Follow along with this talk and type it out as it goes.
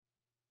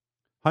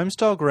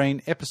Homestyle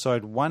Green,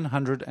 episode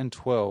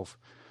 112.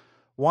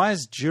 Why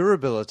is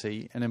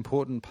durability an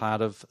important part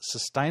of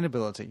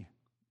sustainability?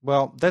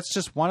 Well, that's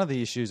just one of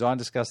the issues I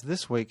discussed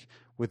this week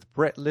with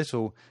Brett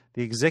Little,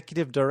 the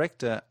Executive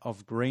Director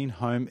of Green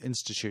Home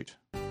Institute.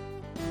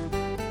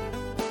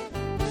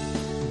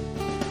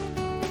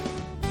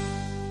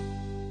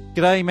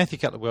 G'day, Matthew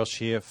Cutler-Welsh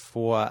here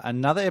for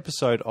another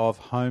episode of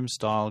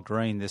Homestyle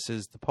Green. This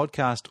is the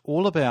podcast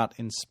all about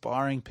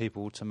inspiring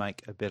people to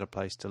make a better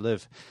place to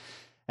live.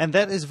 And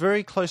that is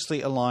very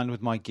closely aligned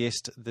with my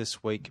guest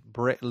this week,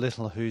 Brett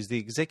Little, who's the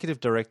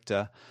Executive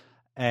Director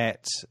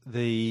at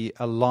the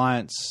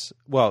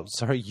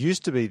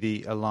used to be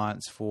the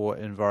Alliance for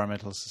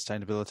Environmental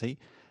Sustainability.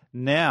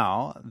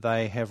 Now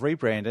they have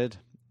rebranded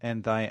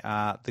and they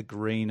are the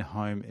Green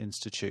Home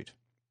Institute.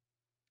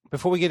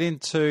 Before we get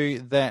into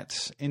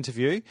that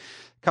interview,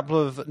 a couple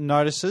of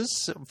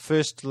notices.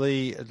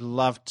 Firstly, I'd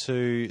love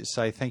to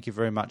say thank you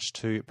very much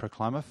to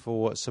Proclima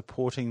for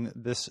supporting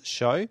this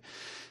show.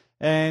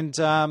 And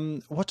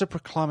what do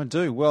Proclima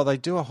do? Well, they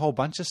do a whole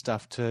bunch of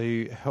stuff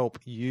to help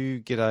you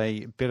get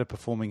a better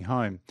performing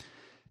home.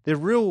 Their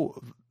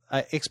real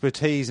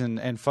expertise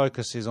and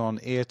focus is on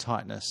air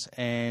tightness,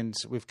 and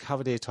we've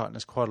covered air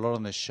tightness quite a lot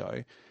on this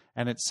show,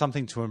 and it's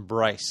something to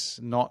embrace,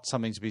 not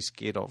something to be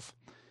scared of.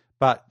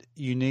 But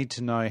you need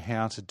to know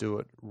how to do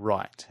it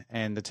right.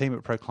 And the team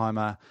at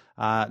Proclima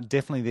are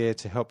definitely there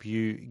to help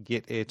you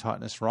get air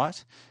tightness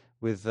right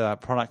with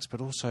products, but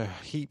also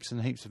heaps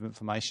and heaps of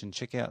information.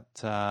 Check out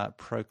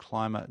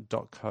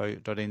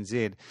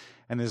proclima.co.nz,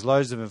 and there's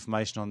loads of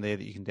information on there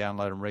that you can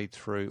download and read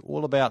through,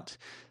 all about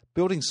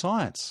building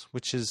science,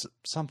 which is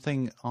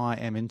something I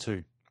am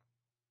into.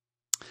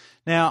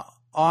 Now,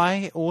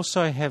 I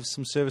also have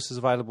some services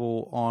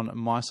available on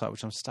my site,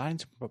 which I'm starting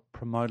to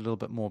promote a little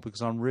bit more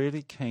because I'm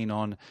really keen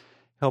on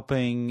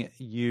helping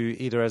you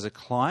either as a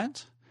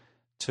client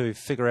to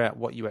figure out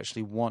what you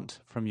actually want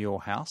from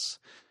your house,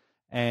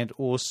 and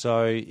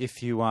also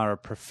if you are a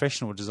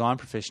professional, design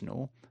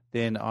professional,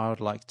 then I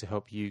would like to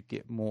help you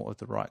get more of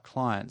the right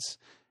clients.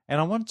 And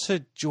I want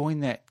to join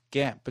that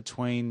gap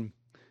between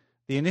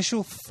the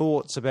initial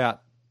thoughts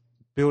about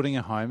building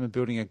a home and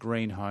building a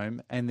green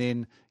home and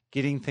then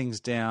getting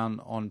things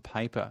down on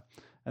paper.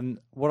 And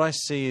what I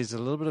see is a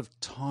little bit of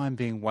time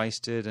being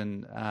wasted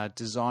and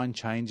design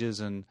changes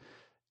and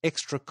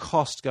extra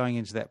cost going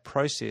into that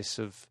process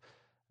of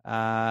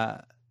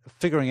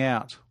figuring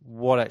out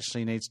what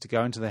actually needs to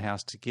go into the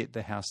house to get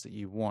the house that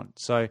you want.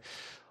 So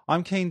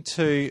I'm keen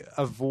to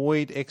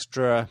avoid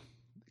extra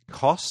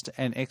cost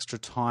and extra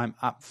time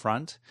up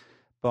front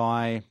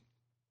by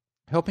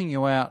helping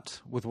you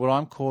out with what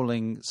I'm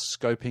calling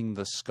scoping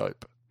the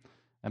scope.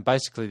 And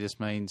basically this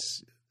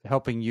means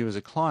helping you as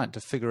a client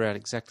to figure out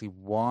exactly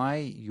why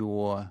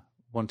you're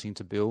wanting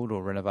to build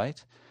or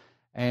renovate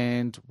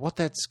and what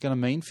that's going to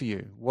mean for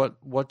you.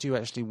 What do you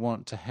actually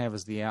want to have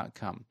as the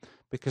outcome?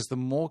 Because the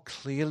more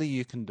clearly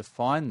you can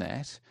define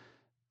that,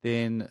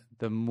 then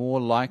the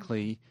more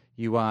likely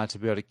you are to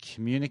be able to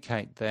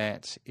communicate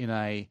that in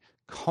a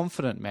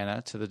confident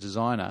manner to the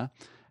designer,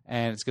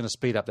 and it's going to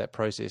speed up that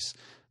process.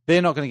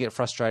 They're not going to get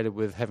frustrated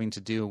with having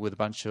to deal with a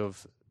bunch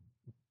of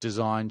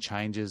design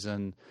changes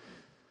and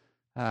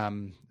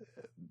kind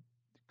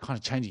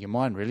of changing your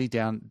mind really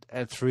down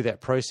through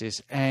that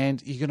process,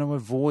 and you're going to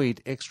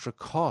avoid extra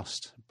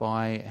cost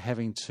by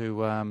having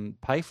to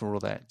pay for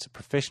all that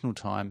professional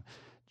time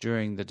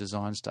during the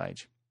design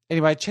stage.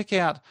 Anyway, check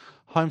out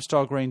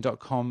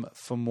homestylegreen.com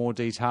for more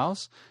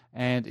details,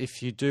 and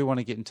if you do want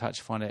to get in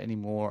touch, find out any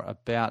more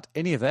about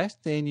any of that,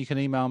 then you can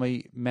email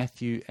me,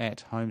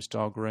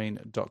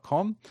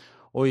 matthew@homestylegreen.com,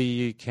 or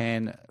you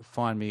can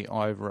find me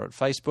over at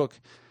Facebook.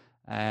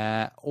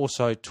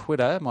 Also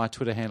Twitter, my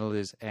Twitter handle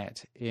is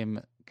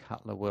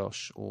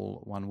 @mcutlerwelsh, all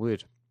one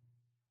word.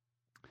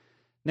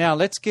 Now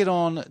let's get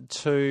on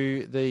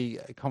to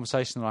the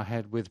conversation that I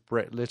had with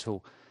Brett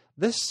Little.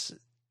 This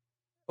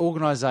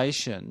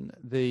organisation,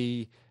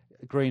 the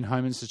Green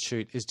Home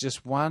Institute, is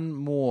just one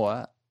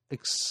more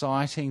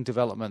exciting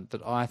development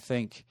that I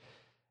think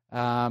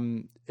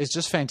is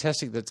just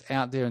fantastic that's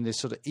out there in this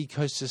sort of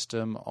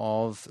ecosystem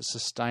of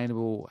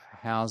sustainable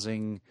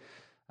housing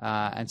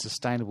and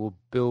sustainable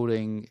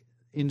building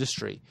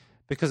industry,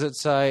 because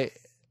it's a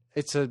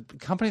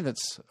company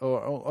that's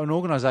or an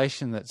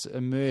organisation that's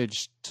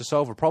emerged to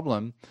solve a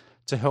problem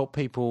to help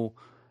people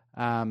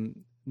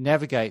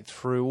navigate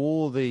through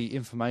all the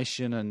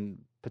information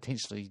and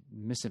potentially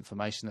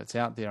misinformation that's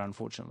out there,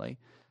 unfortunately.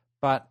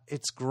 But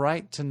it's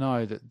great to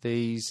know that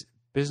these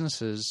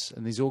businesses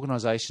and these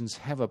organisations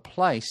have a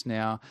place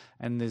now,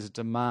 and there's a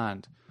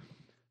demand.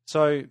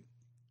 So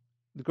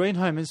the Green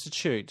Home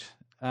Institute,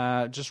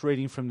 just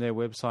reading from their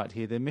website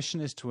here, their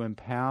mission is to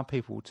empower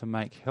people to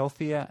make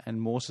healthier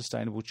and more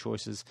sustainable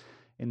choices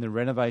in the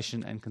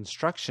renovation and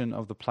construction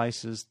of the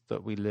places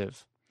that we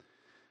live.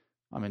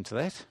 I'm into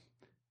that.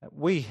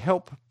 We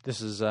help, this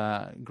is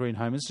Green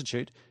Home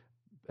Institute,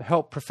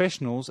 help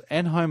professionals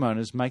and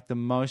homeowners make the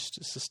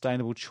most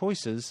sustainable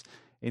choices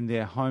in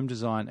their home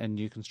design and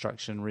new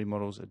construction,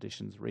 remodels,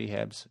 additions,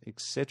 rehabs,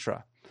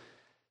 etc.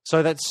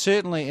 So that's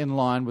certainly in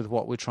line with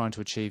what we're trying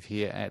to achieve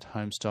here at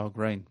Homestyle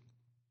Green.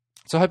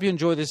 So I hope you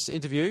enjoy this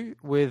interview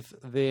with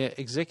their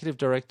Executive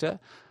Director,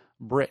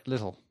 Brett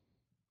Little.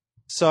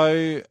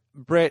 So,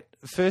 Brett,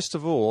 first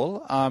of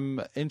all,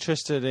 I'm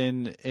interested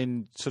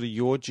in sort of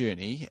your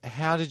journey.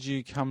 How did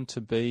you come to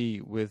be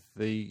with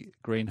the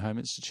Green Home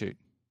Institute?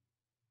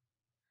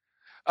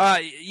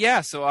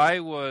 So I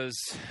was,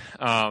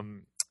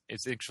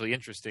 it's actually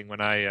interesting when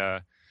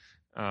I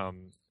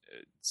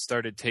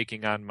started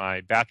taking on my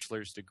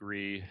bachelor's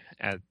degree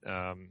at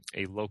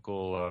a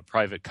local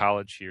private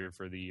college here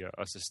for the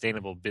a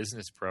sustainable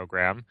business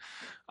program.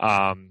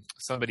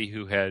 Somebody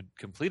who had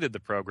completed the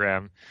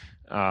program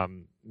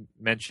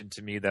mentioned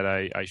to me that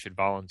I should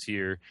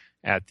volunteer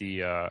at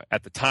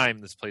the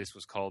time this place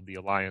was called the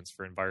Alliance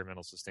for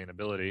Environmental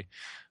Sustainability,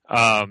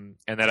 and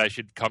that I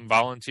should come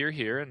volunteer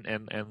here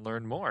and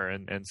learn more.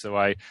 And so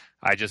I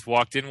just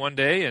walked in one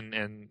day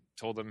and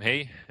told them,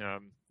 hey,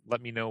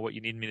 let me know what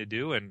you need me to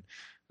do. And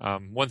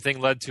one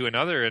thing led to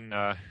another, and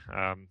a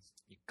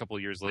couple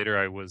of years later,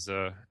 I was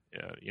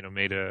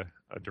made a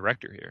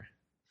director here.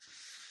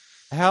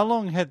 How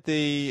long had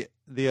the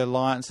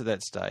Alliance at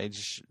that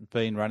stage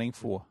been running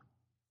for?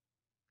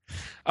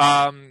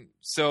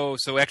 So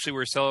actually,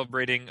 we're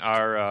celebrating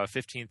our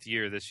 15th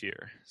year this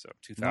year. So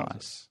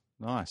 2000.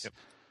 Nice. Yep.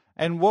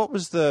 And what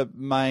was the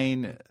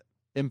main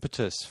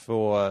impetus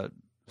for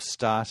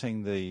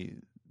starting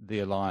the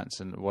Alliance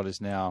and what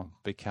has now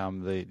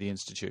become the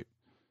Institute?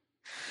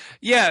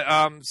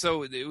 Yeah,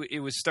 so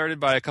it was started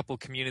by a couple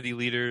community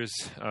leaders,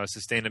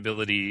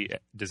 sustainability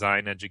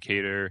design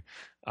educator,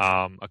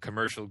 a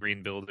commercial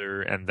green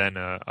builder, and then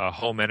a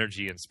home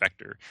energy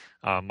inspector.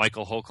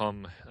 Michael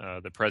Holcomb,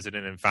 the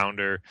president and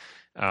founder,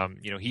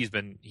 he had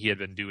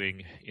been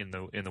doing in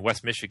the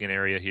West Michigan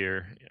area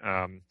here,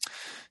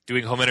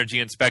 doing home energy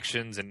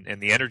inspections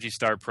and the Energy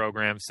Star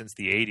program since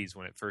the 80s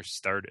when it first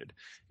started.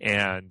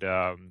 And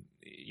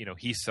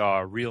he saw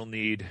a real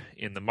need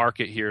in the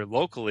market here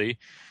locally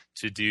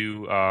to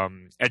do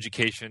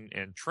education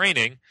and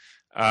training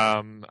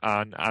on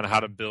how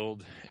to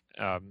build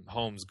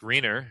homes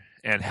greener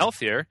and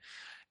healthier.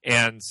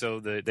 And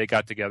so they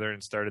got together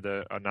and started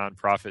a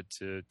nonprofit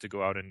to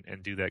go out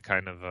and do that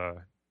kind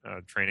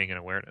of training and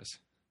awareness.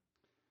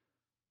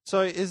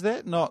 So is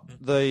that not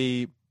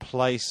the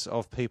place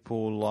of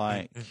people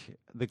like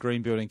the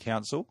Green Building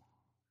Council?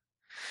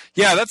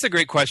 Yeah, that's a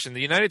great question.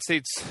 The United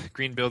States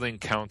Green Building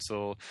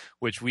Council,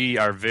 which we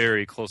are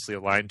very closely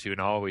aligned to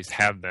and always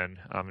have been.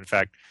 In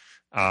fact,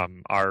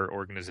 our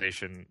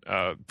organization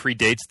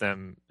predates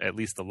them, at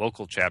least the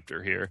local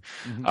chapter here.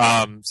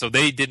 Mm-hmm. So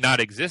they did not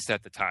exist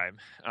at the time,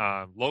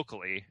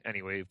 locally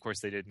anyway. Of course,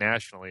 they did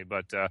nationally.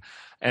 But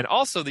and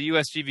also the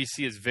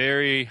USGBC is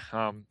very,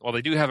 while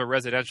they do have a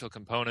residential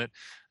component,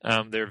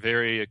 they're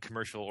very a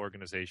commercial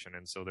organization.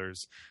 And so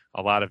there's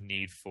a lot of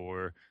need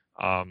for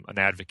an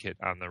advocate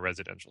on the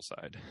residential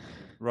side.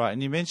 Right,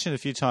 and you mentioned a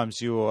few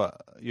times your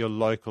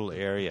local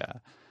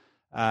area.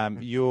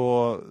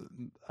 You're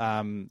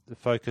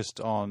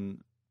focused on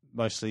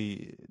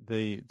mostly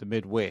the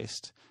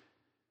Midwest.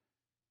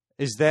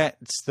 Is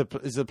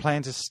the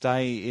plan to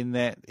stay in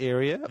that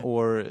area,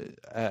 or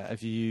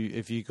have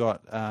you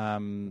got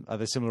are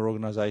there similar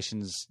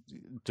organisations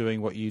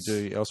doing what you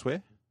do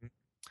elsewhere?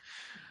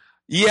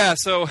 Yeah,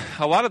 so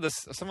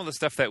some of the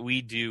stuff that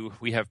we do,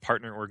 we have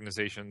partner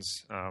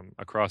organizations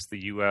across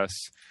the U.S.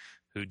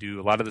 who do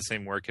a lot of the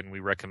same work, and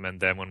we recommend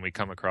them when we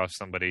come across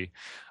somebody.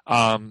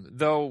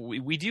 Though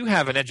we do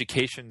have an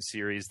education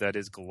series that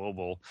is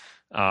global.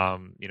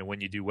 When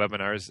you do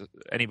webinars,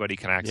 anybody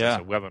can access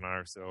a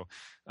webinar. So,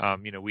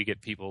 we get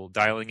people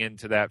dialing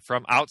into that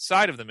from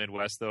outside of the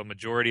Midwest, though a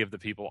majority of the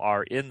people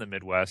are in the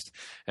Midwest.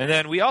 And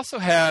then we also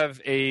have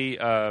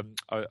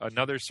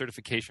another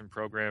certification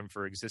program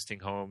for existing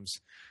homes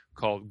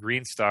called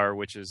Green Star,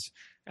 which is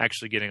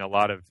actually getting a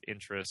lot of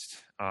interest.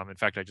 In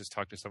fact, I just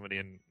talked to somebody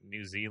in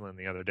New Zealand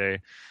the other day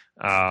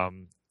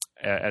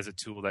as a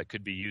tool that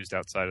could be used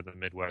outside of the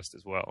Midwest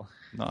as well.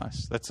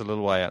 Nice. That's a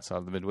little way outside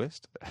of the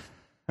Midwest.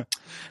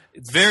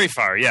 It's very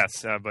far,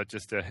 yes, but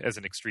just as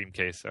an extreme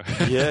case. So.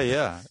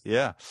 Yeah.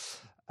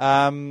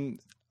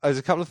 There's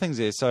a couple of things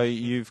there. So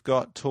you've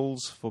got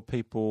tools for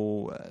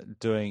people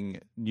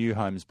doing new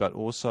homes, but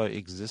also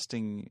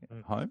existing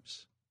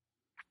homes?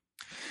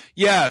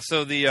 Yeah,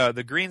 so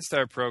the Green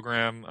Star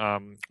program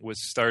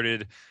was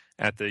started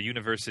at the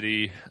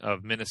University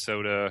of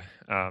Minnesota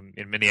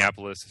in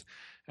Minneapolis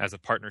as a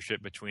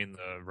partnership between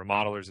the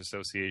Remodelers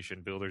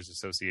Association, Builders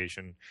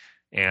Association,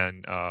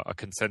 and a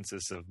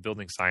consensus of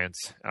building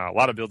science. A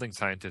lot of building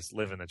scientists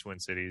live in the Twin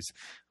Cities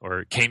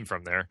or came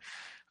from there.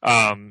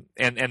 And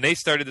they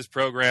started this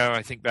program,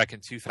 I think, back in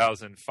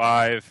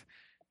 2005.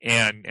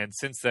 And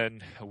since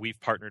then, we've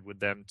partnered with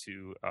them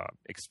to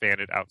expand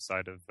it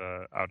outside of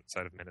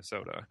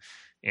Minnesota,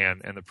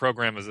 and the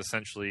program is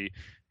essentially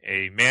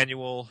a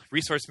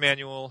resource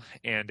manual,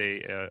 and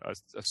a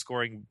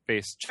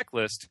scoring-based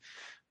checklist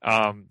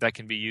that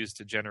can be used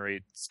to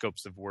generate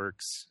scopes of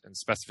works and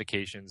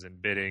specifications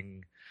and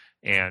bidding,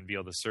 and be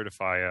able to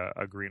certify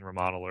a green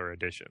remodel or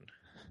addition.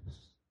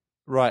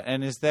 Right,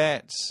 and is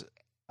that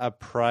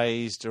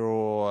appraised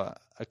or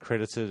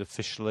accredited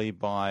officially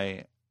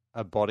by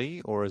a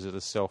body, or is it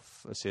a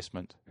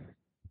self-assessment?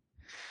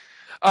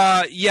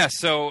 Yes.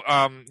 So,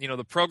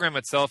 the program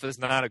itself is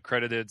not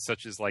accredited,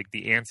 such as like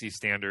the ANSI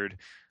standard,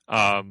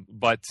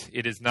 but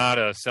it is not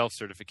a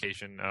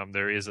self-certification.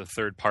 There is a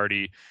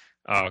third-party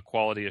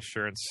quality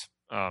assurance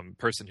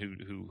person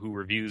who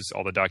reviews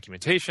all the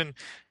documentation,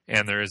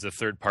 and there is a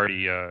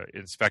third-party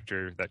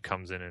inspector that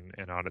comes in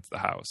and audits the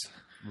house.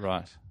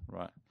 Right,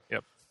 right.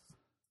 Yep.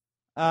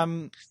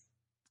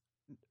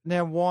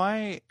 Now,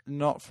 why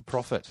not for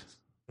profit?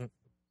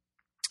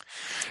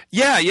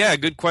 Yeah,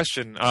 good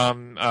question.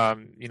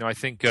 I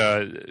think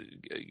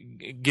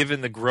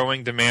given the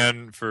growing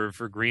demand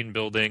for green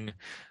building,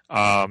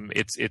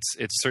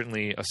 it's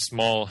certainly a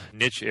small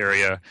niche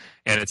area,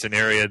 and it's an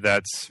area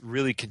that's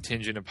really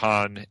contingent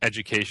upon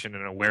education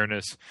and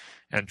awareness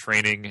and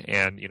training,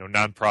 and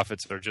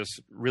nonprofits are just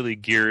really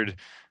geared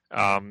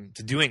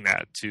to doing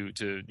that. To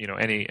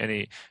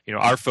any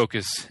our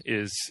focus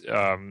is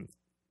to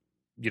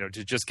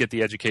just get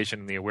the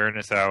education and the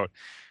awareness out.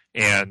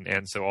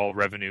 And so all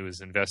revenue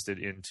is invested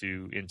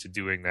into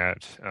doing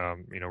that,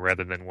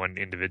 rather than one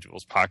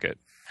individual's pocket.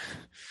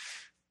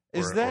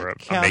 Is that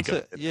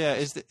counter? Yeah,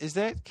 is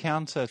that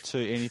counter to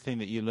anything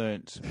that you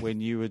learnt when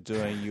you were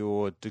doing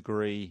your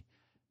degree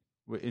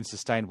in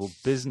sustainable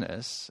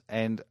business?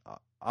 And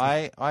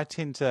I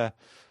tend to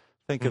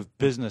think of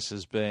business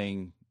as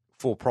being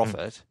for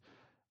profit.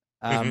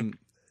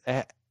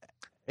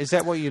 Is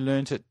that what you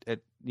learnt at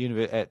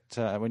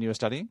when you were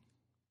studying?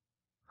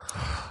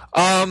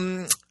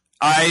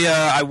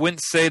 I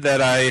wouldn't say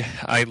that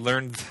I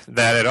learned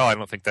that at all. I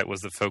don't think that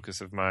was the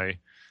focus of my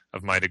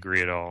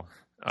degree at all.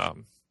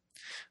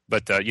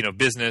 But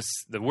business.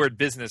 The word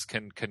business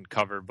can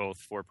cover both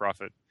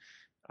for-profit,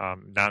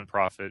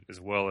 nonprofit, as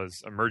well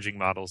as emerging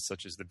models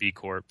such as the B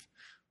Corp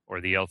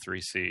or the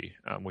L3C,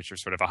 which are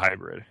sort of a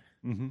hybrid.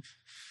 Mm-hmm.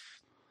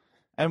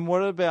 And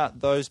what about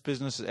those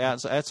businesses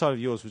outside of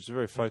yours, which is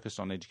very focused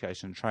on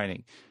education and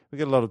training? We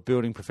get a lot of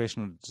building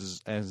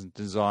professionals and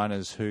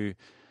designers who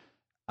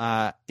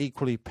are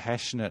equally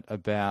passionate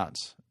about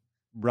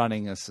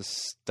running a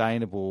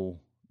sustainable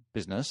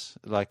business,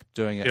 like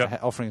doing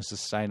it, offering a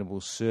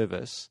sustainable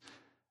service.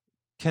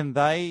 Can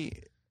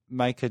they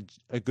make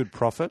a good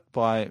profit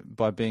by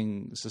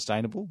being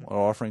sustainable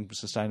or offering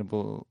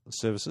sustainable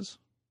services?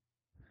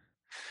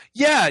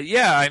 Yeah.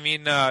 I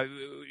mean,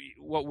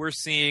 what we're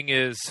seeing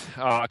is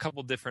a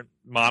couple different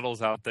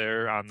models out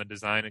there on the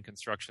design and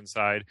construction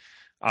side.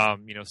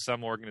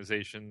 Some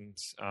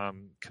organizations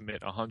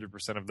commit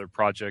 100% of their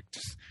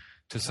projects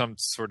to some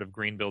sort of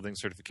green building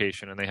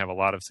certification, and they have a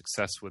lot of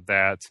success with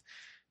that,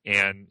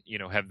 and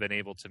have been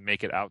able to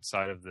make it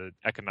outside of the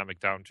economic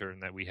downturn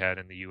that we had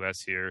in the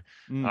U.S. here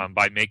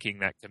by making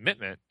that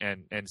commitment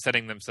and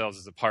setting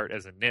themselves apart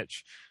as a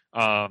niche.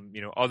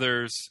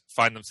 Others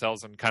find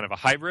themselves in kind of a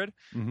hybrid.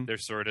 Mm-hmm. They're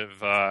sort of,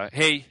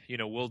 hey,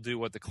 we'll do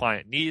what the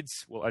client needs.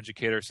 We'll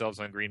educate ourselves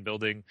on green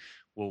building.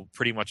 We'll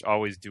pretty much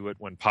always do it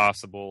when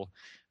possible.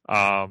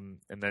 And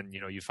then,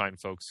 you find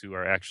folks who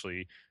are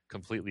actually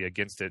completely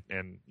against it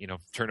and,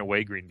 turn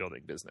away green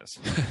building business.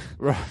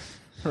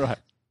 Right.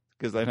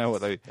 Because they know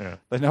what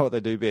they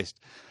do best.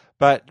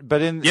 But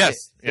in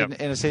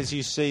a sense,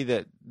 you see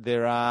that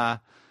there are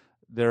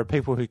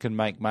people who can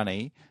make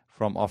money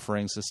from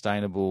offering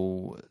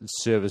sustainable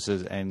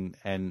services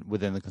and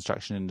within the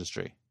construction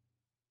industry.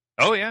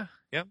 Oh yeah.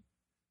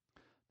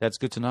 That's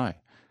good to know,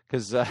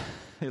 because a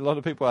lot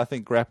of people, I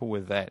think, grapple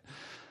with that.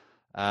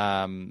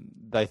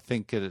 They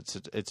think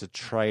that it's a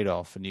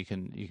trade-off, and you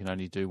can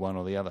only do one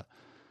or the other.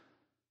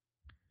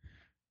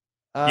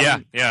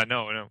 No.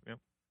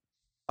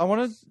 I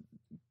want to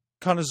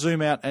kind of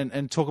zoom out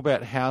and talk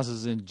about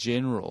houses in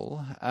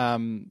general.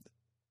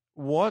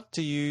 What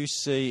do you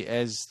see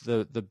as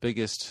the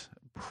biggest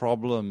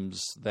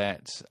problems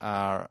that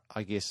are,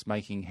 I guess,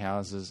 making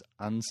houses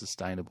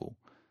unsustainable?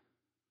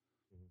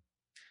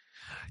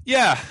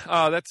 Yeah,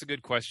 that's a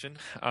good question,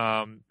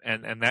 and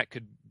that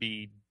could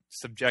be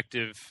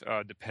subjective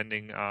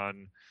depending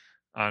on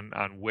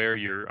where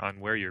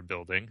you're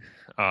building.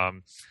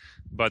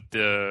 But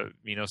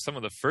some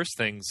of the first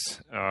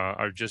things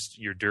are just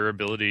your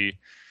durability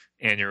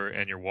and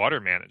your water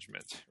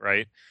management,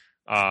 right?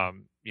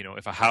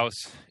 If a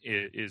house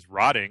is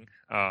rotting,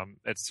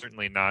 that's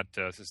certainly not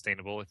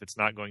sustainable. If it's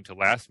not going to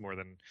last more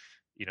than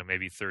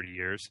maybe 30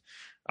 years,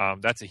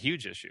 that's a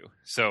huge issue.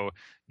 So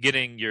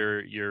getting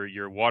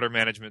your water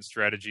management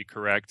strategy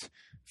correct,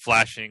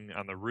 flashing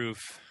on the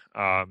roof,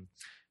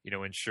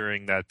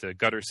 ensuring that the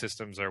gutter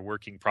systems are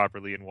working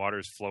properly and water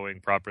is flowing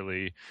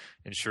properly,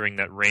 ensuring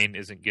that rain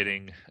isn't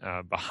getting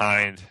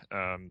behind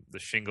the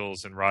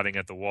shingles and rotting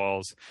at the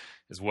walls,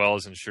 as well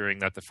as ensuring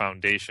that the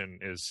foundation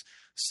is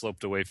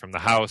sloped away from the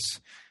house,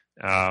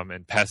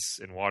 and pests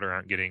and water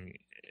aren't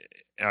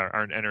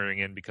entering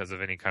in because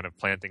of any kind of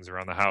plantings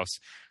around the house.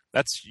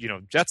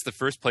 that's the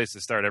first place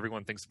to start.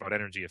 Everyone thinks about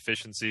energy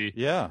efficiency,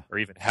 Yeah. or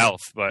even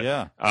health, but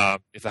Yeah.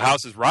 if the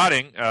house is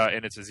rotting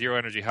and it's a zero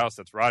energy house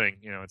that's rotting,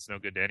 it's no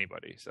good to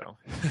anybody. So,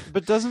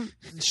 But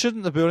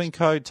shouldn't the building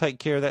code take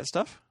care of that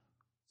stuff?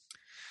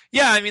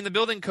 yeah, I mean, the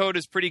building code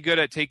is pretty good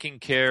at taking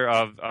care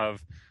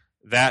of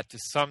that to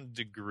some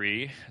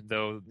degree,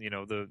 though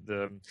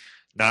the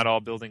not all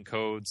building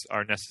codes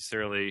are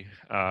necessarily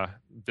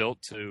built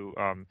to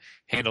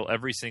handle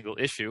every single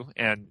issue.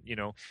 And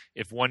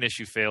if one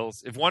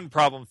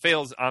problem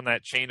fails on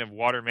that chain of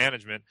water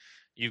management,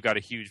 you've got a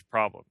huge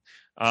problem.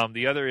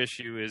 The other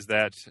issue is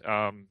that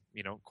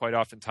quite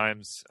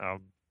oftentimes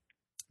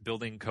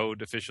building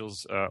code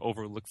officials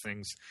overlook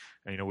things.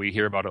 We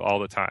hear about it all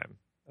the time.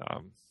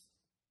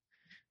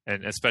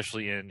 And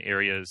especially in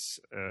areas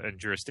and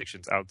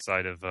jurisdictions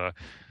outside of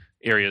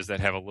areas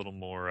that have a little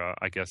more,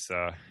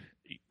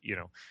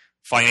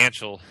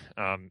 financial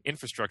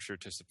infrastructure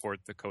to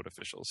support the code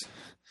officials.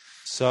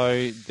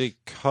 So the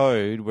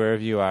code,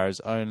 wherever you are, is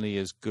only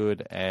as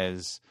good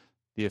as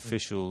the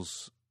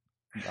officials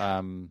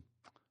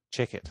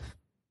check it.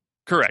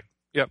 Correct.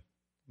 Yep.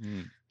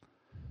 Mm.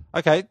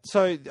 Okay,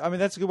 so I mean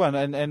that's a good one,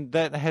 and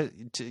that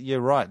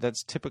you're right.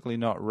 That's typically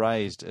not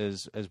raised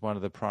as one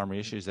of the primary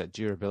issues, that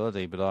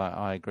durability. But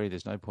I agree.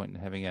 There's no point in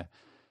having a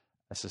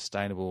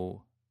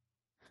sustainable,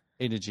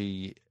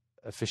 energy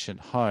efficient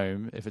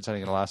home if it's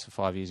only going to last for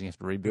 5 years and you have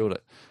to rebuild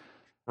it.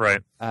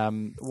 Right.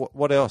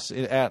 What else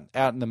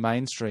out in the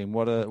mainstream?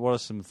 What are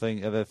some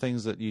things? Are there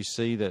things that you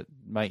see that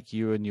make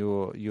you and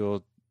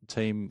your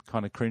team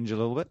kind of cringe a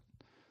little bit?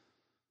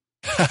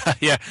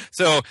 Yeah.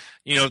 So,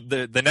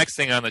 the next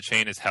thing on the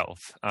chain is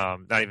health.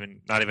 Not even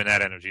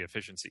at energy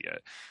efficiency yet.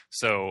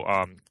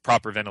 So,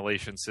 proper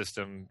ventilation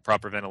system,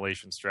 proper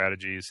ventilation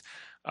strategies.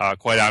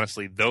 Quite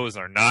honestly, those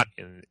are not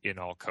in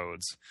all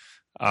codes.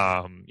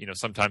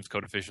 Sometimes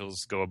code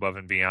officials go above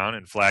and beyond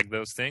and flag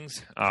those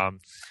things.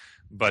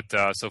 But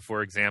so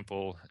for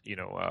example,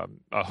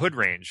 a hood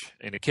range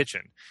in a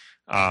kitchen,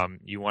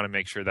 you want to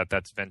make sure that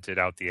that's vented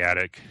out the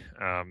attic,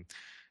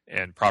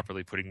 and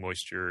properly putting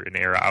moisture and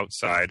air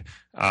outside.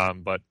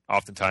 But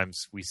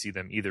oftentimes we see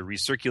them either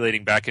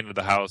recirculating back into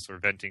the house or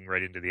venting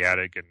right into the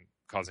attic and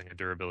causing a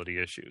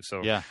durability issue.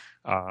 So yeah.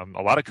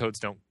 A lot of codes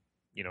don't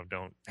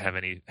have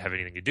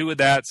anything to do with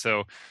that.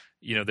 So,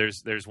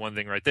 there's one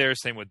thing right there.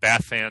 Same with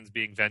bath fans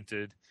being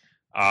vented.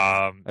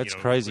 That's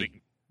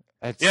crazy.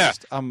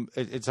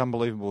 It's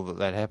unbelievable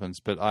that happens,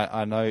 but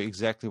I know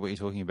exactly what you're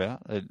talking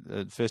about.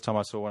 The first time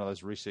I saw one of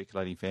those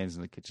recirculating fans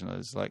in the kitchen, I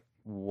was like,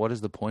 what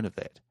is the point of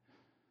that?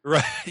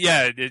 Right.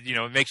 Yeah.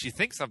 It makes you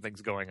think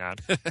something's going on.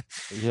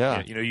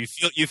 Yeah. You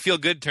feel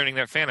good turning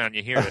that fan on.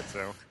 You hear it.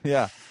 So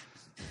yeah.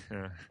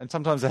 Yeah. And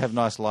sometimes they have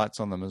nice lights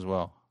on them as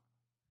well.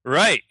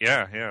 Right.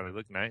 Yeah. Yeah. They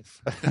look nice.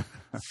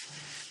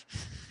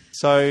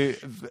 So,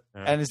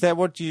 and is that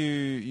what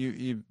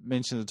you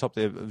mentioned at the top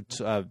there?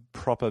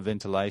 Proper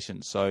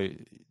ventilation. So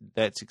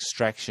that's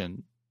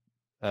extraction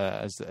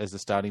as the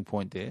starting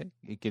point there.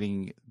 You're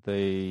getting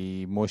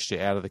the moisture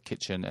out of the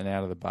kitchen and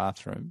out of the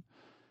bathroom.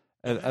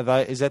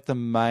 Is that the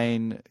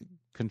main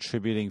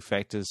contributing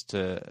factors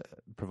to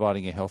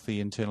providing a healthy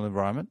internal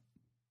environment?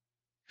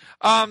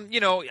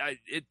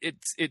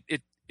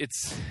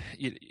 It's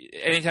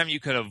anytime you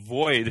can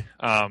avoid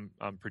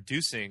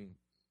producing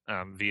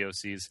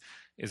VOCs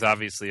is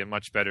obviously a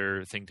much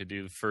better thing to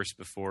do first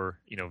before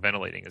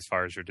ventilating as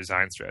far as your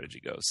design strategy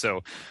goes. So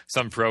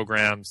some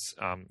programs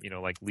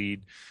like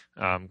LEED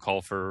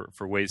call for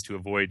ways to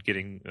avoid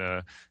getting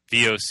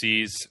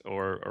VOCs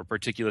or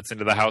particulates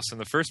into the house in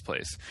the first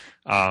place.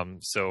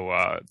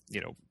 Currently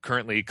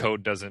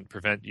code doesn't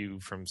prevent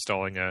you from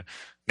installing a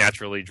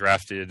naturally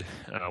drafted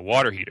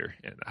water heater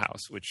in the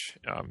house, which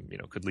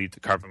could lead to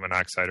carbon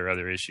monoxide or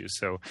other issues.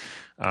 So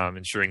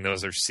ensuring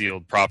those are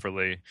sealed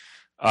properly.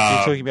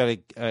 You're talking about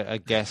a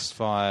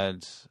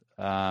gas-fired,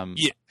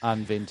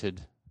 unvented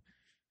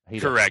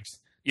heater. Correct.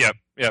 Yep.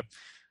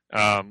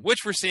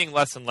 Which we're seeing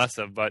less and less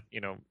of, but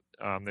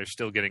they're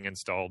still getting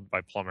installed by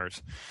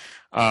plumbers.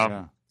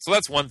 So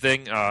that's one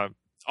thing.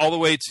 All the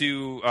way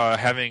to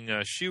having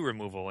shoe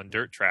removal and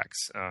dirt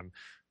tracks.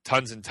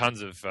 Tons and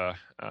tons of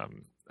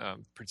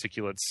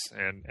particulates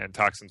and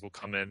toxins will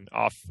come in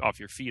off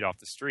your feet, off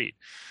the street.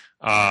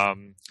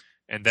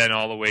 And then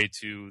all the way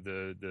to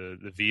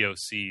the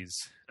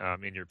VOCs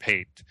in your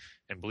paint.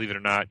 And believe it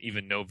or not,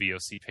 even no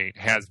VOC paint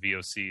has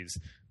VOCs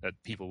that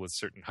people with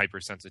certain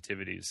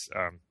hypersensitivities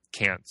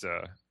can't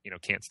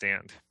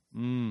stand.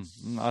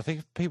 I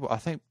think people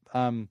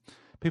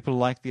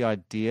like the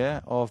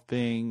idea of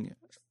being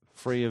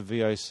free of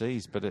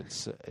VOCs, but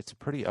it's a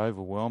pretty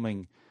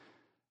overwhelming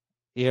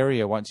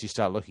area once you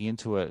start looking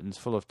into it, and it's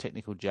full of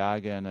technical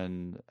jargon,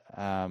 and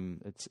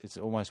it's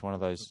almost one of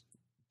those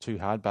too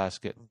hard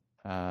basket.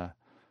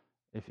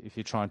 If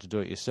you're trying to do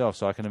it yourself.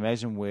 So I can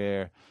imagine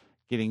where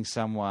getting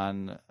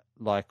someone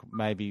like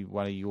maybe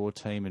one of your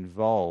team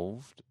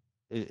involved,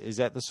 is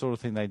that the sort of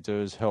thing they do,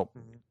 is help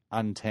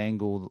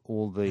untangle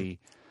all the,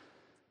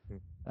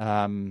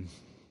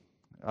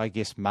 I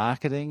guess,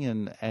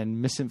 marketing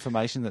and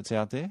misinformation that's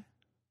out there?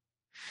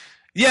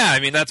 Yeah, I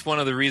mean that's one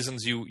of the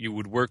reasons you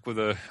would work with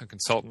a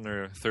consultant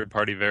or a third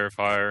party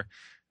verifier.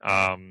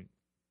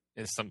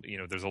 Is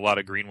there's a lot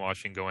of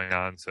greenwashing going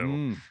on,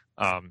 so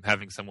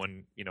having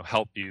someone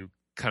help you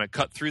kind of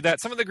cut through that.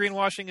 Some of the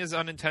greenwashing is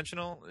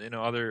unintentional,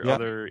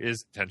 other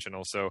is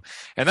intentional. So,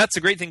 and that's a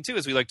great thing too,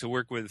 is we like to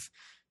work with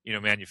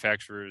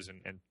manufacturers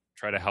and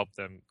try to help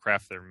them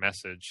craft their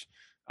message,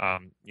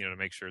 to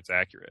make sure it's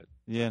accurate.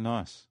 Yeah,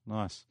 nice.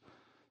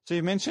 So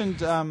you mentioned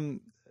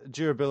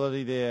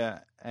durability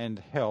there and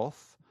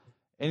health.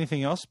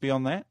 Anything else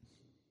beyond that?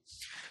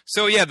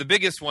 So yeah, the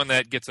biggest one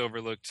that gets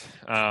overlooked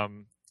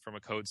from a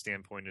code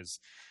standpoint is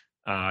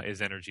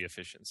energy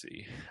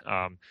efficiency.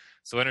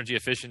 So energy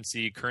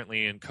efficiency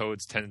currently in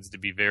codes tends to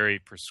be very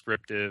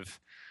prescriptive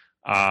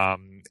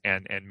and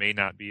may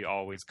not be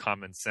always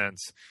common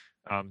sense.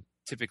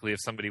 Typically, if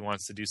somebody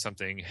wants to do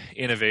something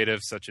innovative,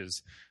 such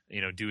as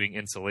doing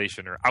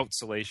insulation or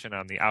outsolation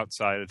on the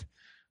outside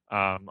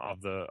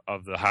of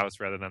the house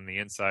rather than the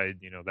inside,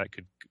 that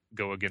could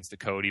go against the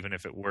code even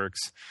if it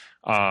works.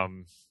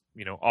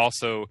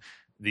 Also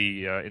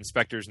the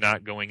inspectors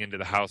not going into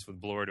the house with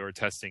blower door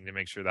testing to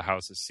make sure the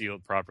house is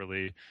sealed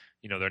properly.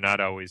 They're not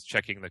always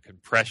checking the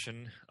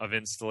compression of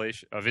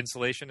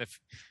insulation. If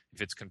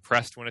it's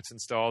compressed when it's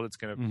installed, it's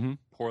going to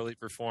poorly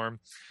perform.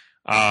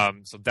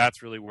 So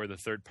that's really where the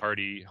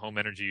third-party home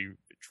energy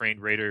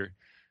trained rater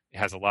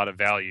has a lot of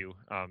value,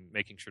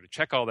 making sure to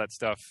check all that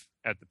stuff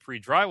at the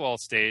pre-drywall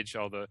stage,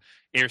 all the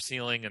air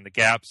sealing and the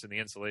gaps in the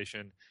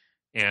insulation,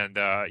 and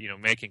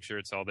making sure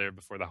it's all there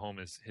before the home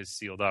is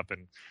sealed up.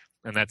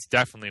 And that's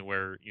definitely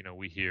where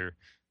we hear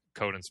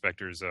code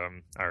inspectors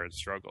are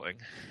struggling.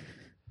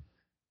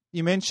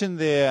 You mentioned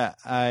there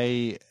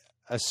a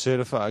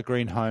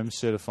green home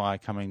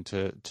certifier coming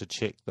to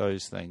check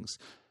those things.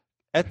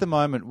 At the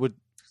moment,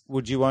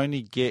 would you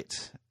only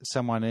get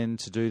someone in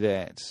to do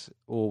that,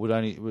 or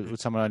would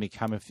someone only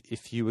come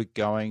if you were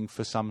going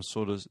for some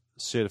sort of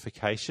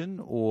certification,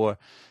 or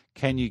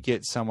can you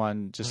get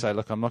someone to say,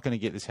 look, I'm not going to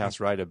get this house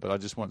rated, but I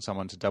just want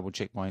someone to double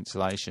check my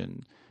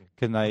insulation?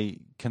 Can they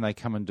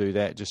come and do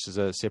that just as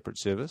a separate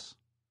service?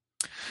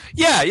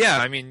 Yeah.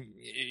 I mean,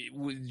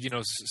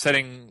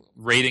 setting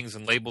ratings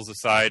and labels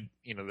aside,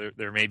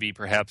 there may be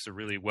perhaps a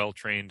really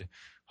well-trained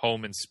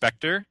home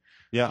inspector,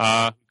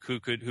 who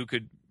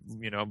could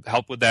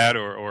help with that,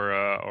 or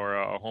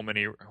a home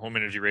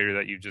energy rater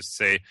that you just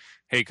say,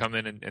 hey, come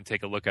in and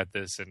take a look at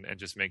this and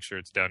just make sure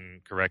it's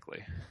done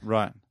correctly.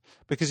 Right.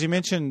 Because you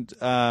mentioned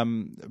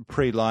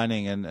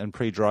pre-lining and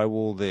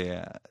pre-drywall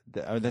there.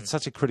 That's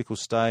such a critical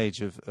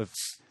stage of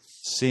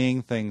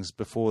seeing things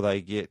before they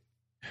get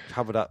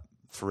covered up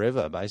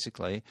forever,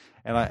 basically.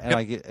 And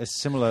I get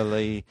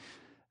similarly.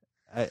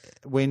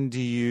 When do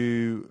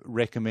you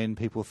recommend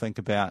people think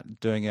about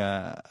doing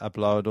a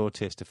blower door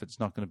test if it's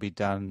not going to be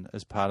done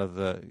as part of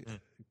the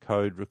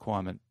code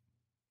requirement?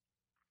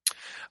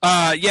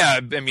 Yeah,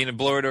 I mean, a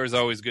blower door is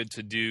always good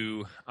to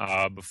do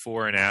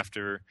before and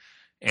after.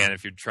 And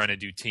if you're trying to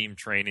do team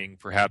training,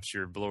 perhaps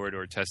you're blower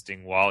door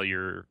testing while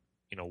you're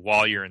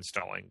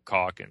installing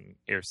caulk and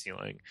air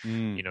sealing.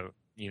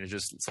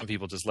 Just some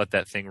people just let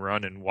that thing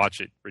run and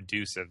watch it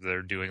reduce as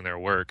they're doing their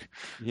work.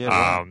 Yeah,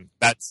 right.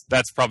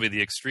 That's probably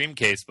the extreme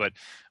case, but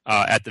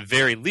at the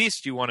very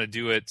least, you want to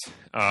do it,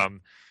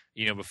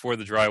 before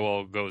the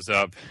drywall goes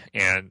up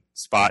and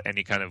spot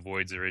any kind of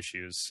voids or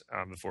issues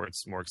before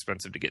it's more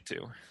expensive to get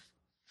to.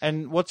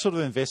 And what sort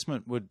of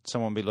investment would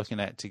someone be looking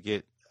at to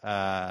get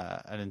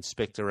an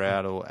inspector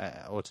out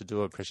or to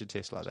do a pressure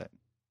test like that?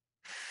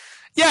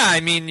 Yeah, I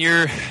mean,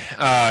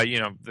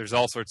 there's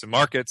all sorts of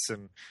markets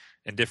and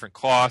different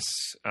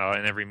costs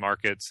in every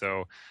market.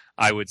 So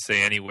I would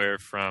say anywhere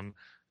from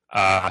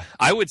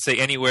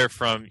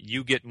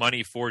you get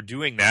money for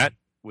doing that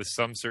with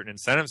some certain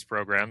incentives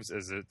programs,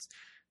 as it's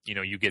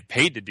you get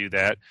paid to do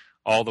that,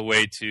 all the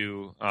way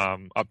to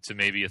up to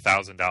maybe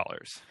 $1,000.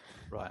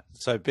 Right.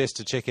 So best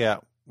to check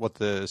out what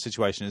the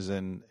situation is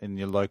in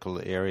your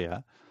local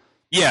area.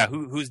 Yeah,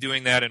 who's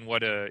doing that, and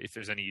what if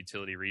there's any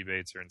utility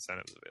rebates or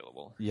incentives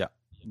available. Yeah.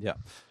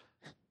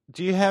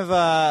 Do you have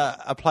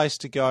a place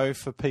to go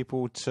for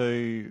people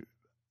to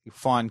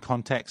find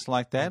contacts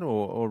like that,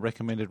 or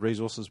recommended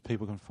resources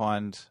people can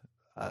find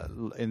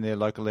in their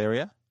local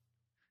area?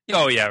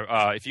 Oh,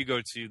 yeah. If you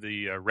go to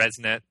the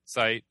ResNet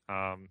site,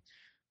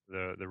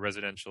 the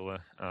Residential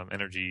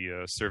Energy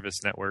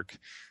Service Network,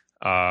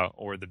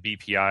 or the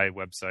BPI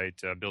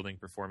website, Building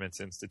Performance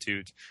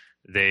Institute,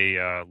 they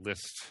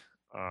list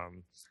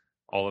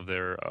all of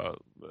their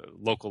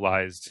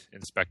localized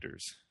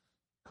inspectors.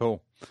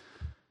 Cool.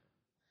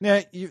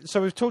 Now,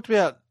 so we've talked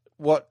about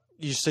what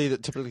you see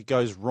that typically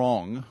goes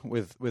wrong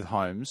with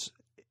homes.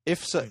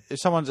 If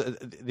someone's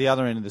at the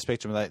other end of the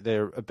spectrum,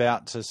 they're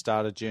about to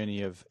start a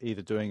journey of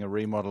either doing a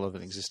remodel of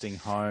an existing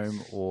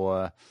home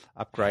or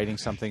upgrading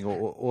something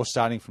or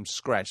starting from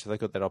scratch, so they've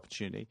got that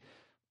opportunity,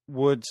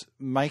 would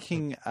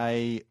making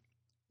a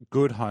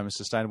good home, a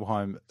sustainable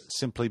home,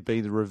 simply be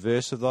the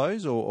reverse of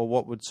those? Or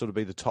what would sort of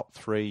be the top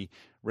 3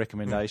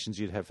 recommendations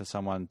you'd have for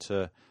someone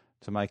to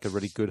make a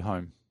really good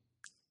home?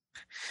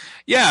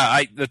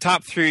 Yeah, the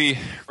top 3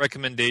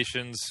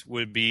 recommendations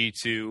would be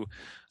to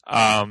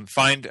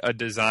find a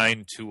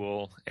design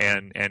tool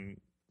and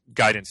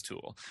guidance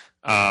tool.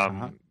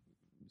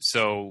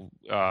 So,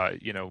 a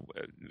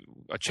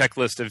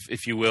checklist of,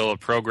 if you will, a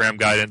program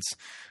guidance,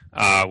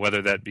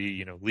 whether that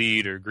be,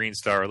 LEED or Green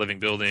Star or Living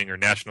Building or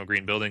National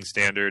Green Building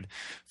Standard.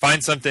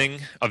 Find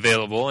something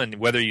available, and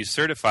whether you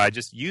certify,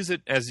 just use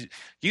it as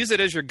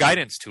your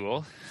guidance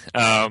tool,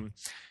 and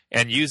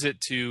use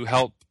it to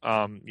help,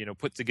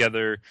 put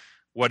together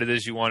what it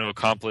is you want to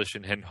accomplish,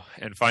 and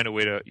find a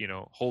way to,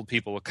 hold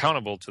people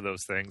accountable to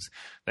those things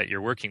that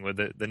you're working with.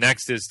 The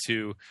next is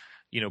to,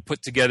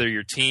 put together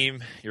your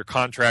team, your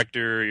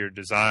contractor, your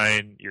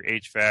design, your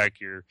HVAC,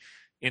 your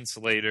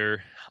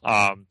insulator,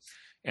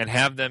 and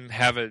have them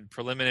have a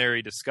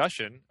preliminary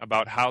discussion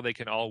about how they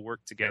can all work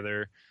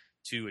together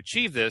to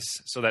achieve this,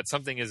 so that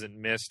something isn't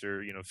missed,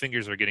 or,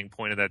 fingers are getting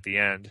pointed at the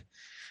end.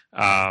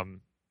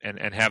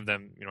 And have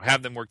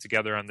them work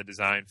together on the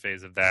design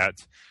phase of that.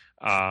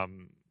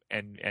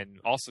 And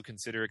also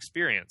consider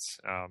experience.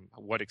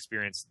 What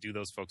experience do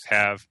those folks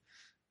have?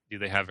 Do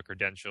they have a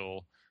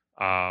credential,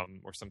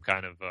 or some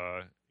kind of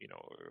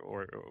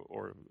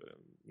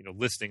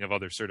listing of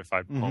other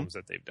certified homes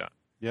that they've done?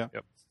 Yeah.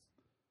 Yep.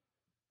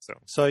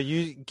 So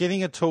you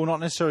getting a tool, not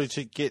necessarily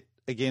to get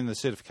again the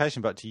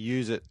certification, but to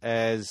use it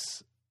as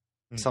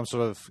some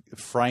sort of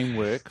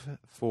framework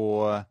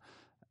for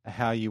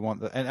how you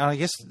want and I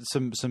guess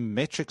some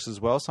metrics as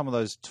well. Some of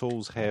those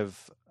tools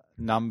have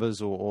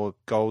numbers or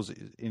goals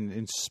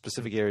in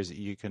specific areas that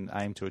you can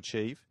aim to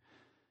achieve,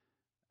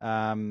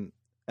 and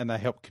they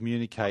help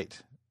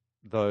communicate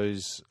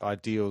those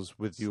ideals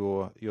with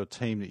your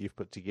team that you've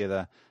put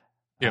together.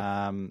 Yep.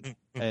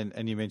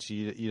 And you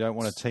mentioned you don't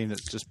want a team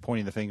that's just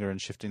pointing the finger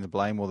and shifting the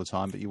blame all the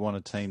time, but you want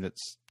a team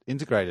that's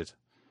integrated,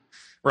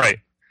 right?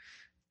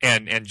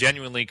 And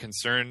genuinely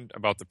concerned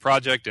about the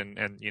project,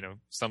 and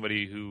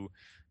somebody who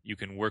you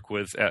can work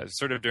with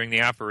sort of during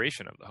the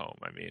operation of the home.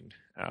 I mean,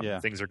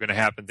 things are going to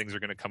happen, things are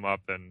going to come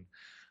up, and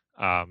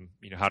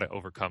how to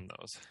overcome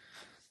those.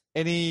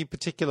 Any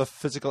particular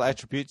physical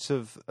attributes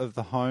of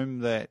the home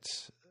that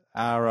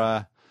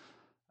are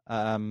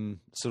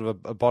sort of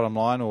a bottom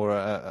line or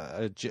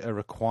a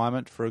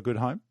requirement for a good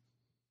home?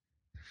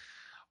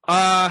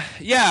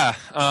 Yeah.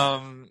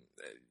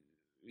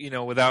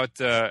 Without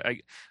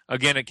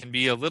again, it can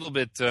be a little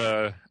bit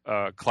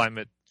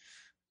climate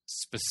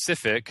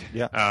specific.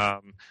 Yeah.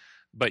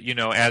 But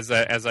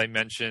as I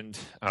mentioned,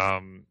 a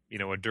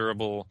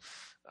durable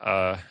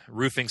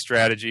roofing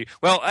strategy.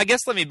 Well, I guess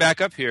let me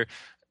back up here.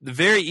 The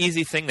very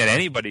easy thing that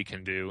anybody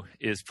can do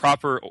is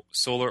proper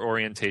solar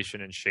orientation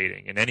and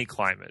shading in any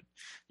climate.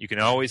 You can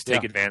always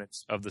take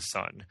advantage of the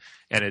sun,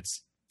 and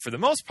it's, for the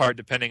most part,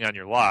 depending on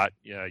your lot,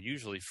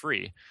 usually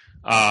free.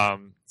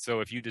 So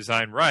if you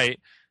design right,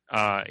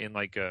 in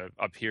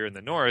up here in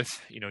the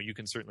north, you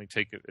can certainly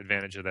take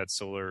advantage of that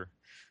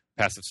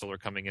passive solar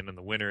coming in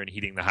the winter and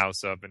heating the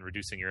house up and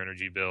reducing your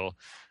energy bill,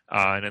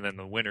 and then in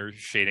the winter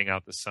shading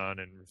out the sun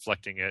and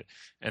reflecting it,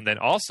 and then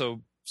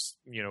also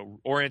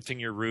orienting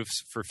your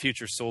roofs for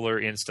future solar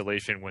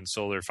installation when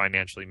solar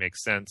financially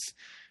makes sense,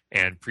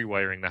 and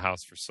pre-wiring the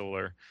house for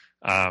solar.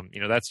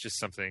 That's just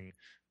something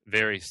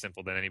very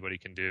simple that anybody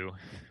can do.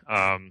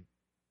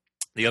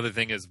 The other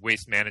thing is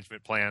waste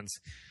management plans,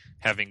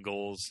 having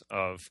goals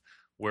of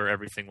where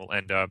everything will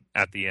end up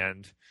at the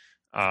end,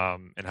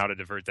 and how to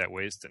divert that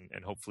waste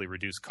and hopefully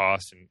reduce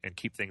costs and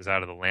keep things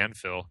out of the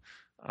landfill.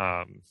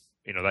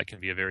 That can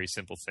be a very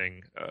simple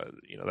thing,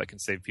 that can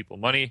save people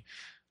money.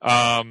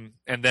 And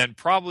then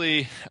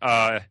probably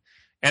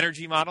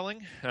energy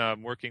modeling,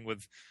 working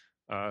with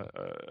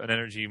an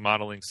energy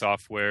modeling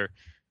software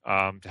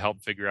to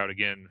help figure out,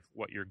 again,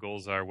 what your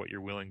goals are, what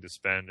you're willing to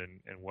spend, and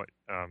what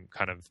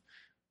kind of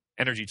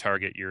energy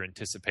target you're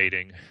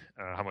anticipating,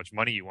 how much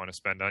money you want to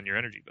spend on your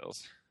energy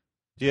bills.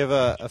 Do you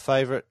have a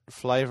favorite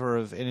flavor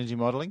of energy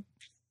modeling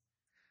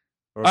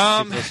or a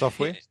particular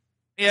software?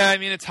 Yeah, I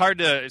mean, it's hard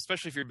to,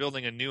 especially if you're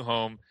building a new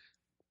home,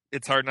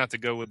 it's hard not to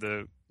go with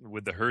the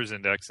HERS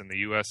index in the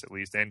U.S. at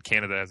least, and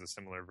Canada has a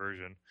similar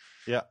version.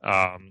 Yeah.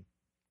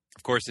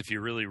 Of course, if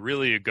you're really,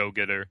 really a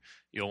go-getter,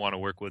 you'll want to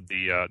work with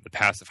the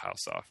Passive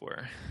House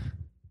software.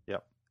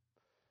 Yep.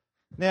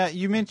 Now,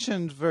 you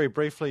mentioned very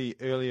briefly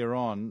earlier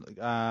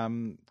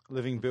on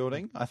Living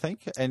Building, I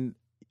think, and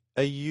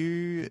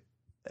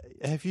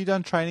have you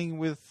done training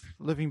with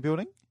Living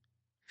Building?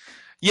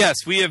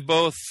 Yes, we have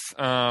both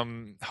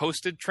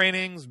hosted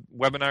trainings,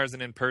 webinars,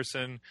 and in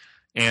person.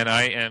 And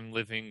I am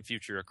Living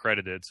Future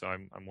accredited, so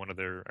I'm one of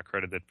their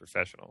accredited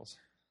professionals.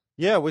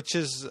 Yeah, which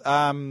is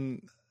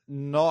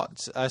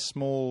not a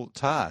small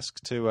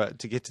task to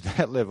get to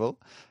that level.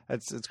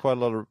 It's quite a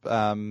lot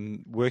of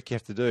work you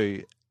have to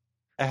do.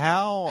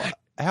 How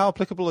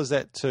applicable is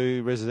that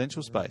to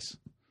residential space?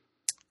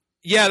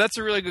 Yeah, that's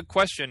a really good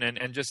question.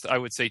 And just, I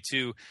would say,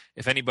 too,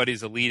 if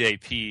anybody's a lead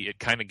AP, it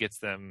kind of gets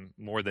them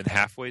more than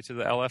halfway to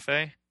the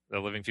LFA, the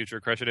Living Future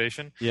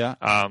accreditation. Yeah.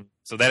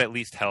 So that at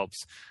least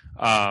helps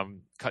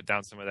cut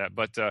down some of that.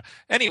 But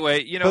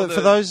anyway,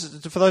 for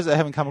those that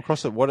haven't come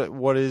across it,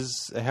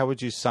 how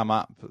would you sum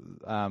up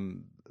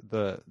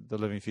the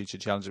Living Future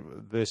Challenge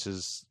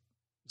versus,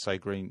 say,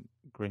 green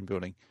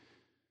building?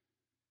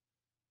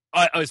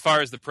 As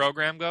far as the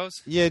program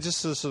goes? Yeah, just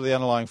sort of the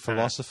underlying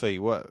philosophy.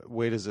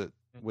 Where does it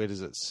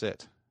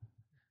sit?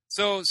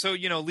 So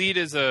LEED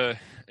is a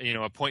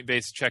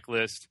point-based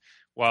checklist,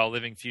 while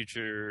Living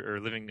Future or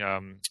Living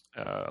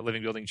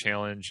Building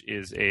Challenge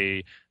is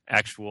a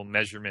actual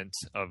measurement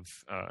of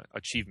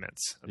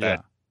achievements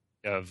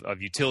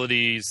of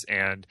utilities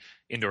and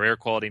indoor air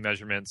quality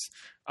measurements.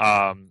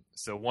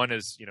 So one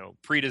is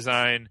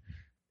pre-design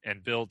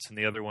and built, and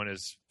the other one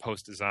is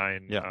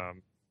post-design. Yeah.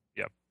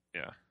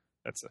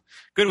 That's a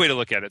good way to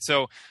look at it.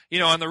 So,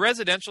 on the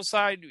residential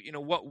side,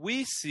 what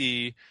we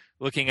see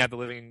looking at the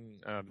Living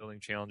Building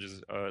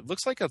Challenges, it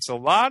looks like it's a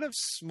lot of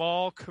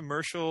small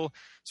commercial,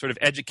 sort of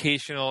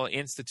educational,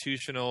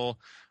 institutional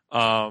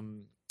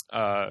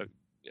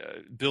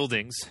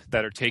buildings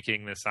that are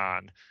taking this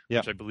on,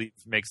 which I believe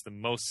makes the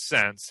most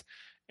sense.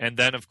 And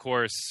then, of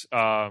course,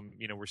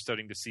 we're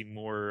starting to see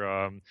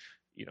more,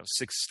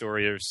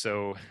 6-story or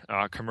so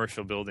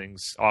commercial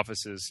buildings,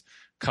 offices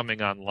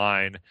coming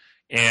online.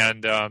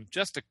 And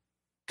just a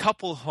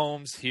couple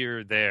homes here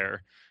or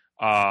there,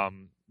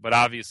 but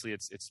obviously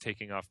it's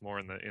taking off more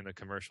in the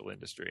commercial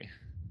industry.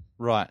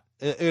 Right,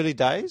 early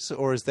days,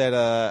 or is that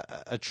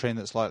a trend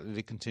that's likely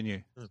to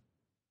continue?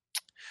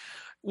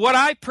 What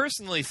I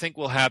personally think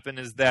will happen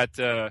is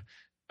that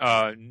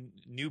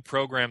new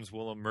programs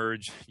will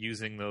emerge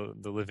using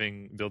the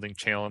Living Building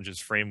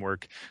Challenges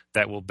framework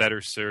that will better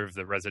serve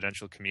the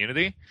residential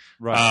community.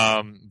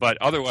 Right. But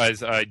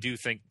otherwise, I do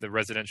think the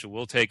residential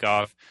will take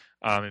off.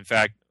 In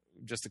fact,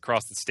 just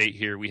across the state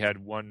here, we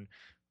had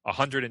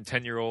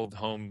 110-year-old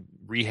home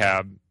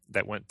rehab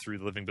that went through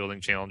the Living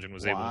Building Challenge and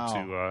was able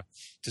to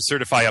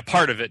certify a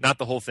part of it, not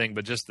the whole thing,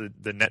 but just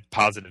the net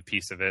positive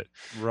piece of it.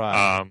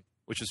 Right.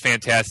 Which was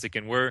fantastic.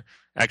 And we're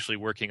actually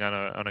working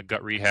on a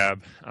gut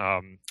rehab,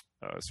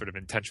 sort of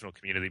intentional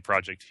community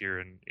project here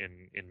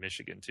in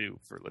Michigan too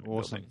for Living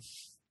Building.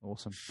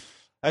 Awesome.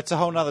 That's a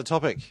whole nother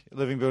topic,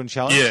 Living Building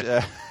Challenge.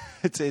 Yeah.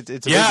 It's a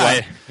big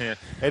one.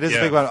 It is a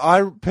big one. I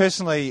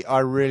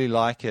really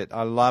like it.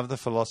 I love the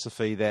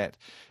philosophy that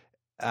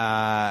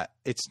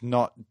it's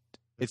not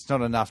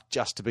enough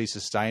just to be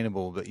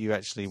sustainable, that you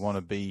actually want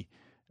to be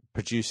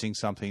producing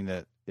something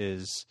that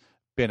is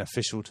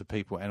beneficial to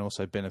people and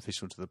also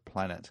beneficial to the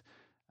planet.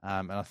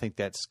 And I think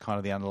that's kind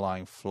of the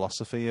underlying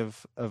philosophy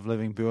of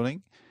Living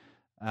Building,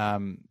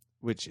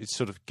 which it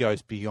sort of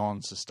goes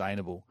beyond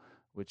sustainable,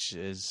 which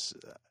is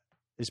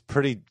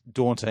pretty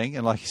daunting.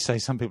 And like you say,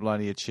 some people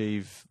only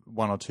achieve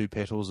 1 or 2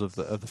 petals of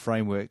the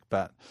framework,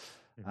 but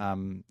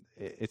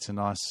it's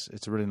a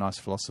really nice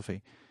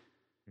philosophy.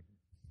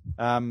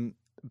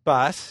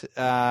 But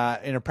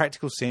in a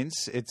practical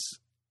sense, it's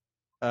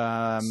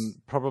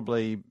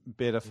probably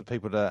better for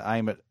people to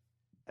aim at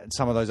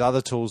some of those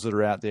other tools that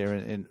are out there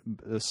and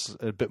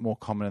a bit more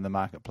common in the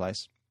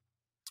marketplace,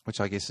 which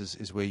I guess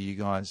is where you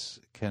guys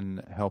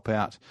can help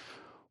out.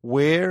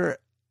 Where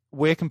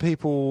can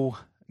people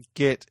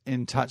get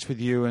in touch with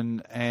you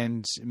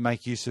and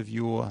make use of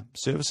your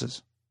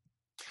services?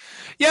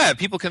 Yeah,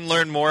 people can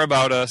learn more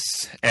about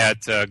us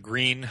at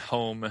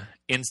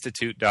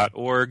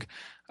greenhomeinstitute.org.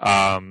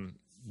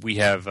 We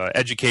have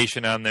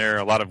education on there,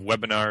 a lot of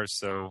webinars.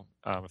 So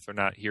if they're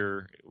not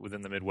here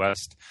within the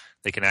Midwest,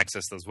 they can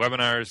access those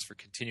webinars for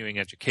continuing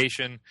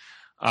education.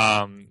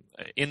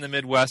 In the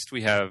Midwest,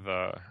 we have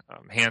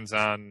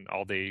hands-on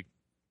all-day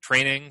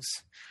trainings,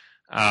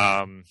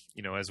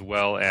 as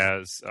well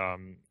as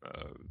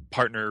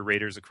partner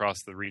raters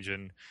across the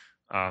region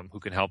who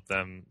can help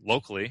them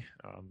locally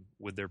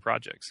with their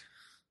projects.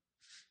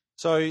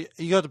 So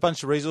you got a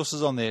bunch of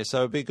resources on there, so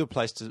it'd be a good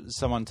place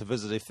someone to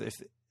visit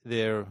if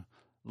they're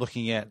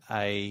looking at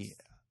a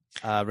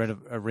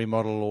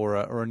remodel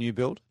or a new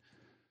build.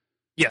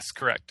 Yes,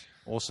 correct.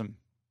 Awesome.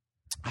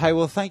 Hey,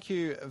 well, thank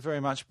you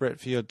very much, Brett,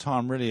 for your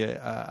time. Really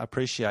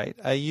appreciate.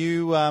 Are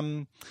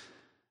you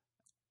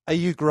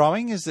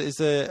growing? Is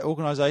the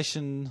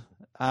organisation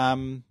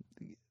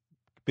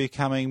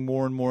becoming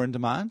more and more in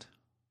demand?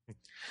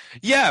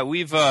 Yeah,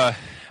 we have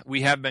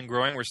been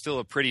growing. We're still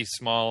a pretty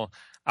small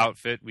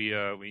outfit. We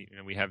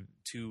have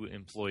 2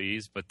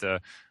 employees, but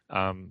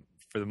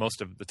for the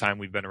most of the time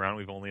we've been around,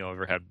 we've only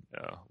ever had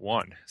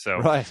 1. So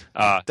right.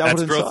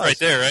 That's growth size. Right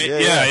there, right?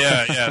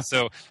 Yeah.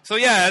 So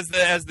yeah,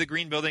 as the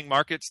green building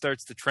market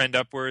starts to trend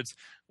upwards,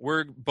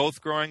 we're both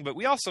growing, but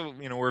we also,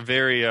 we're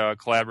very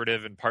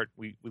collaborative and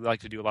we like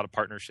to do a lot of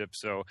partnerships.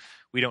 So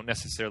we don't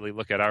necessarily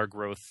look at our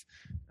growth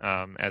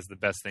as the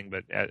best thing,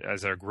 but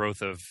as our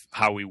growth of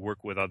how we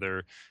work with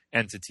other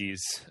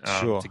entities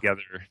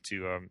together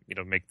to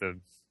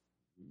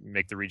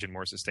make the region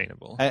more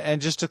sustainable.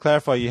 And just to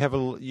clarify, you have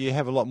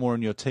a lot more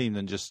in your team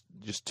than just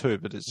 2,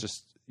 but it's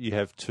just you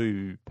have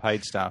 2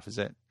 paid staff. Is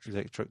that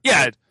true?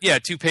 Yeah,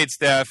 2 paid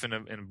staff and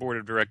a board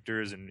of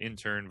directors and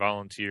intern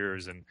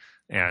volunteers and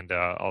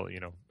all,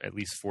 at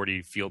least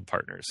 40 field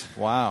partners.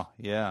 Wow,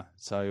 yeah.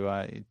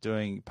 So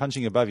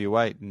punching above your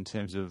weight in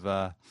terms of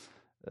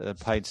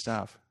paid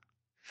staff.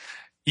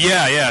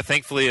 Yeah.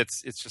 Thankfully,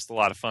 it's just a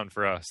lot of fun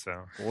for us.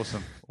 So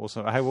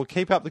awesome. Hey, we'll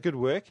keep up the good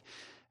work,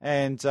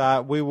 and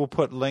we will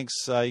put links.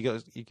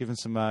 You've given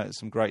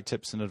some great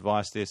tips and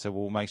advice there, so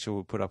we'll make sure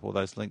we'll put up all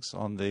those links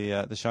on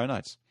the show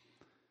notes.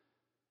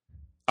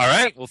 All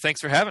right. Well,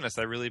 thanks for having us.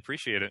 I really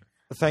appreciate it.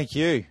 Thank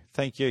you.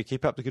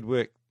 Keep up the good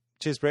work.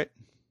 Cheers, Brett.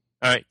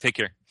 All right. Take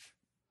care.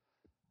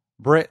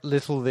 Brett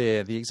Little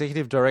there, the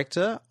Executive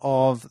Director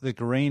of the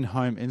Green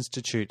Home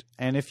Institute.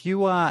 And if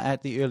you are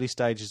at the early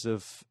stages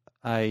of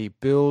a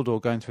build or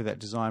going through that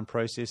design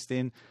process,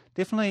 then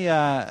definitely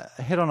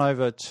head on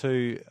over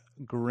to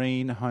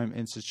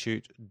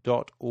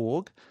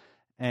greenhomeinstitute.org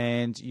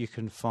and you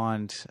can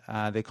find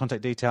their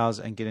contact details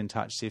and get in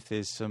touch, see if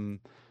there's some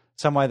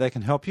way they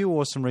can help you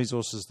or some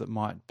resources that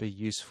might be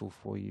useful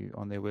for you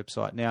on their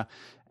website. Now,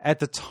 at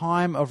the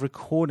time of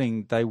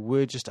recording, they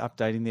were just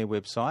updating their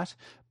website,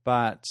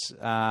 but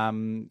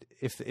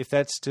if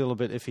that's still a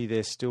bit iffy,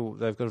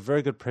 they've got a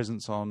very good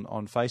presence on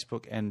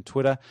Facebook and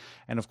Twitter,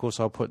 and of course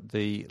I'll put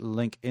the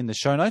link in the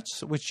show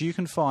notes, which you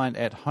can find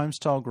at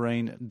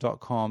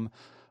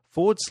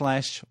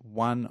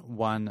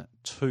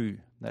homestylegreen.com/112.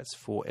 That's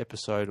for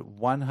episode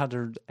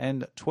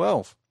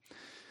 112.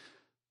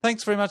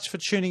 Thanks very much for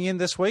tuning in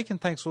this week, and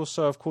thanks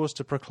also, of course,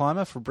 to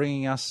Proclimer for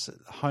bringing us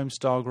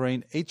Homestyle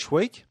Green each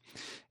week.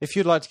 If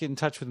you'd like to get in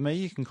touch with me,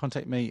 you can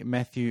contact me,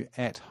 Matthew,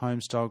 at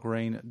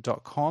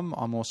homestylegreen.com.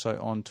 I'm also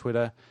on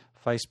Twitter,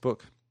 Facebook,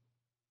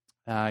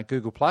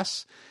 Google+.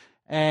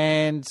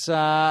 And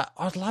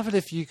I'd love it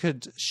if you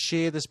could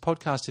share this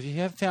podcast. If you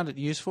have found it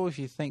useful, if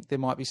you think there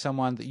might be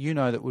someone that you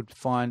know that would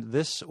find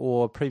this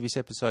or previous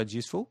episodes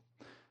useful,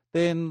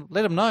 then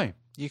let them know.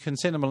 You can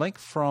send them a link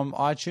from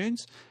iTunes.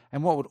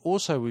 And what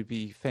would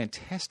be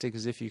fantastic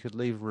is if you could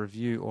leave a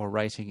review or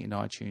rating in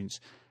iTunes.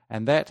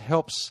 And that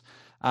helps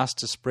us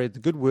to spread the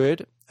good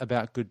word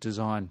about good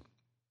design.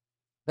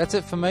 That's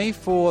it for me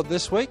for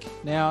this week.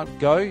 Now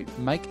go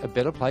make a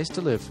better place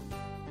to live.